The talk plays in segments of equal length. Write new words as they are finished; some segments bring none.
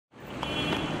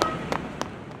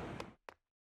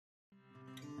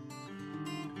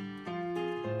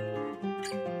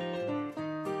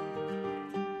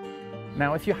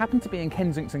Now, if you happen to be in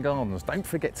Kensington Gardens, don't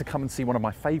forget to come and see one of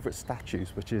my favourite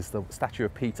statues, which is the statue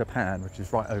of Peter Pan, which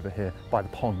is right over here by the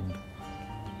pond.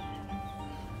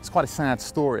 It's quite a sad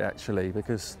story actually,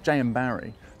 because J.M.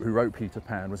 Barrie, who wrote Peter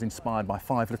Pan, was inspired by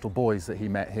 5 little boys that he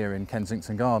met here in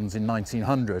Kensington Gardens in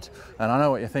 1900. And I know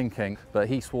what you're thinking, but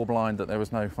he swore blind that there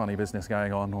was no funny business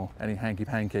going on or any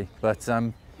hanky-panky. But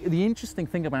the interesting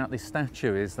thing about this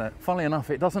statue is that, funnily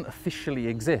enough, it doesn't officially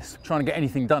exist. Trying to get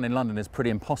anything done in London is pretty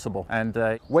impossible.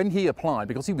 And when he applied,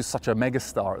 because he was such a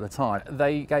megastar at the time,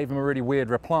 they gave him a really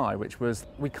weird reply, which was,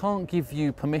 we can't give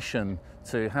you permission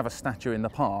to have a statue in the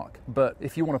park, but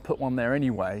if you want to put one there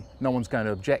anyway, no one's going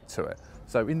to object to it.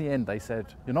 So in the end, they said,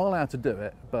 you're not allowed to do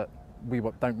it, but we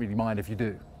don't really mind if you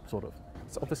do, sort of.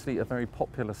 It's obviously a very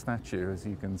popular statue, as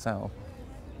you can tell.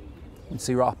 You can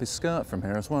see right up his skirt from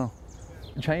here as well.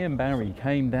 J.M. Barrie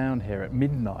came down here at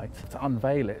midnight to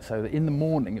unveil it so that in the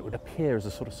morning it would appear as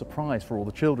a sort of surprise for all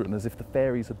the children, as if the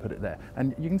fairies had put it there.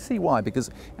 And you can see why, because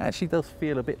it actually does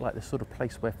feel a bit like the sort of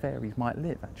place where fairies might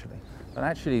live, actually. But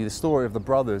actually the story of the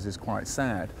brothers is quite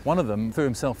sad. One of them threw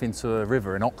himself into a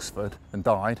river in Oxford and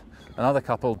died. Another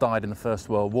couple died in the First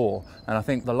World War, and I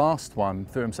think the last one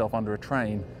threw himself under a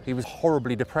train. He was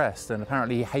horribly depressed, and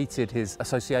apparently he hated his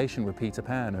association with Peter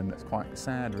Pan, and it's quite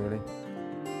sad, really.